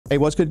Hey,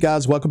 what's good,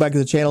 guys? Welcome back to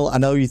the channel. I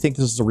know you think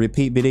this is a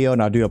repeat video,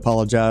 and I do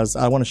apologize.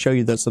 I want to show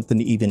you that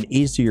something even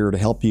easier to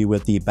help you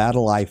with the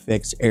Battleye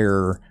fix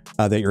error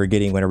that you're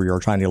getting whenever you're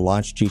trying to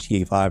launch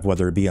GTA 5,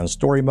 whether it be on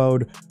story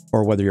mode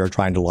or whether you're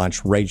trying to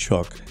launch Rage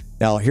Hook.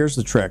 Now, here's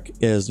the trick: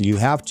 is you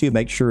have to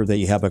make sure that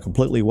you have a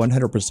completely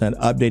 100%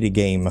 updated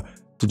game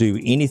to do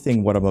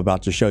anything what I'm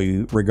about to show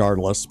you,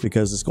 regardless,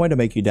 because it's going to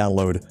make you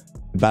download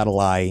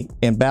Battleeye,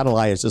 and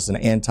Battleeye is just an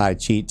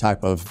anti-cheat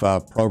type of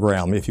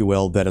program, if you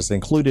will, that is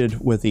included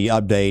with the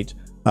update,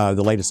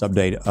 the latest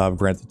update of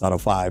Grand Theft Auto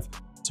 5.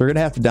 So you're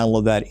gonna have to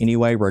download that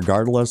anyway,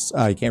 regardless.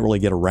 You can't really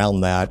get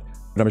around that. But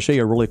I'm gonna show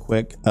you a really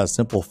quick,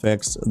 simple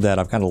fix that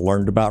I've kind of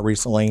learned about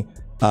recently.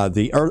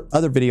 The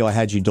other video I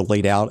had you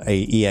delete out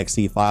a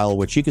exe file,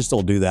 which you can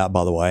still do that,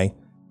 by the way.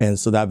 And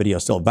so that video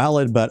is still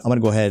valid, but I'm gonna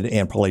go ahead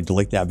and probably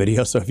delete that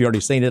video. So if you've already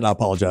seen it, I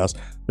apologize.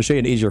 I'll show you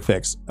an easier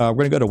fix. We're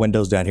gonna go to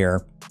Windows down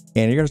here,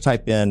 and you're gonna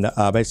type in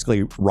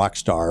basically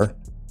Rockstar.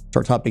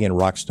 Start typing in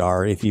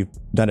Rockstar. If you've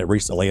done it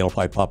recently, it'll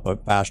probably pop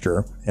up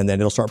faster, and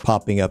then it'll start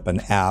popping up an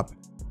app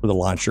for the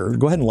launcher.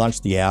 Go ahead and launch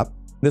the app.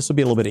 This will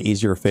be a little bit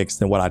easier fix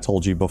than what I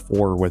told you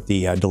before with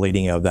the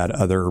deleting of that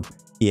other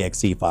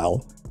exe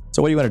file.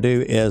 So what you wanna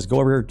do is go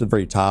over here to the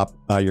very top.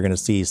 You're gonna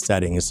see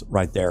settings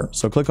right there.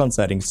 So click on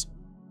settings.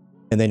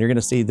 And then you're going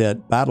to see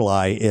that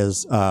Battleeye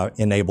is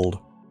enabled.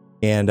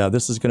 And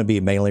this is going to be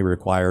mainly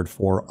required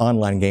for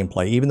online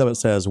gameplay, even though it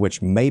says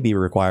which may be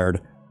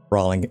required for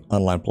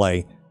online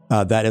play.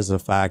 That is a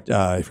fact.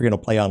 If you're going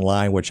to play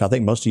online, which I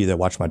think most of you that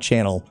watch my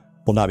channel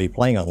will not be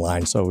playing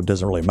online, so it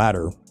doesn't really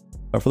matter.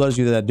 But for those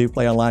of you that do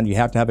play online, you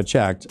have to have it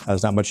checked.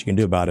 There's not much you can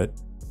do about it.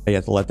 You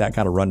have to let that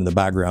kind of run in the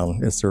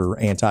background. It's their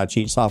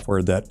anti-cheat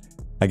software that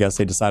I guess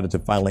they decided to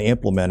finally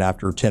implement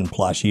after 10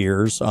 plus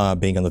years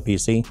being on the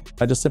PC.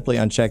 I just simply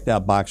uncheck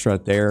that box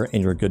right there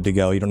and you're good to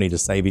go. You don't need to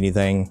save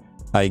anything.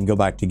 You can go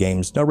back to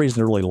games. No reason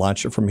to really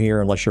launch it from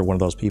here unless you're one of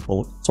those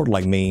people, sort of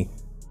like me,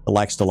 that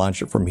likes to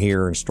launch it from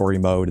here in story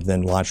mode and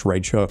then launch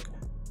Rage Hook.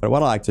 But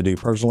what I like to do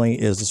personally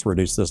is just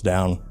reduce this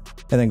down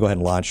and then go ahead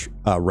and launch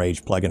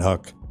Rage Plug and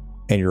Hook,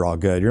 and you're all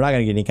good. You're not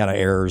gonna get any kind of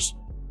errors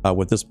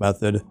with this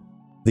method.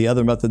 The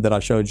other method that I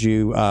showed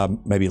you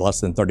maybe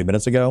less than 30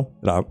 minutes ago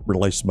that I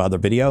released my other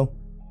video,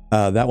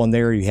 that one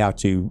there you have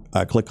to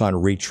click on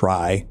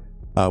retry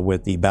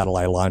with the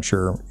Battleeye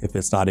Launcher if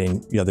it's not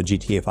in the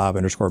GTA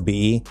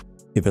 5_BE.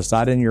 If it's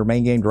not in your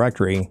main game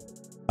directory,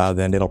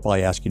 then it'll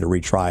probably ask you to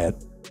retry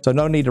it. So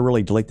no need to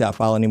really delete that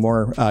file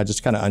anymore.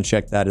 Just kind of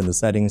uncheck that in the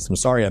settings. I'm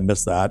sorry I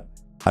missed that.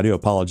 I do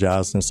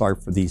apologize, and sorry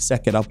for the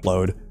second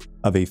upload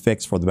of a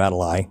fix for the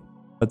Battleeye.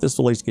 But this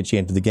will at least get you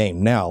into the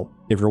game. Now,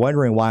 if you're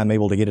wondering why I'm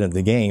able to get into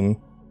the game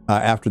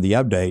after the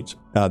update,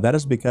 that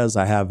is because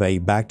I have a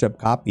backed up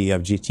copy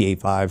of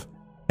GTA 5,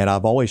 and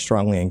I've always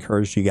strongly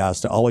encouraged you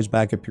guys to always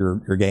back up your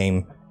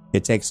game.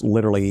 It takes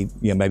literally,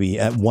 maybe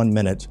at 1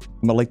 minute.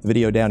 I'm gonna link the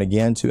video down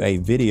again to a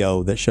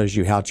video that shows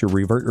you how to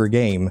revert your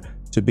game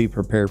to be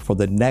prepared for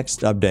the next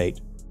update.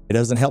 It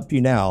doesn't help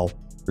you now.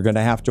 You're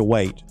gonna have to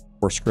wait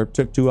for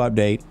Script2 to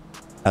update,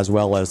 as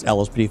well as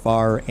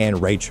lspdfr and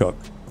Rage Hook.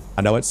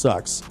 I know it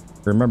sucks.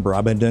 Remember,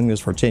 I've been doing this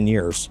for 10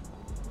 years.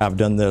 I've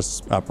done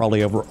this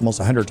probably over almost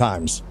 100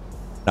 times.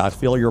 Now, I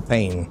feel your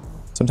pain.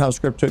 Sometimes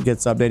Script2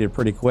 gets updated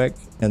pretty quick,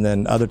 and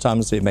then other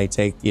times it may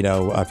take,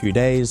 a few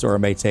days, or it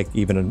may take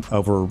even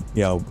over,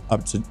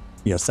 up to,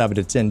 7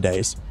 to 10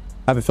 days.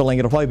 I have a feeling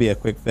it'll probably be a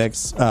quick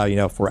fix,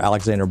 for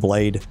Alexander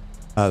Blade,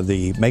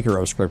 the maker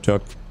of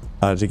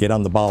Script2, to get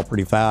on the ball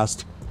pretty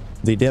fast.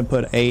 The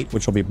dinput8,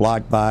 which will be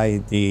blocked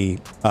by the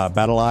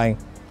Battleeye,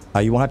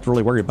 you won't have to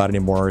really worry about it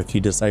anymore if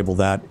you disable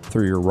that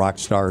through your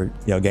Rockstar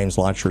Games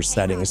Launcher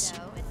settings.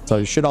 So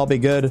it should all be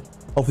good.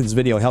 Hopefully this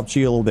video helped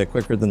you a little bit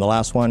quicker than the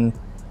last one.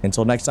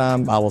 Until next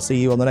time, I will see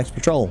you on the next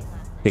patrol.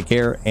 Take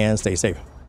care and stay safe.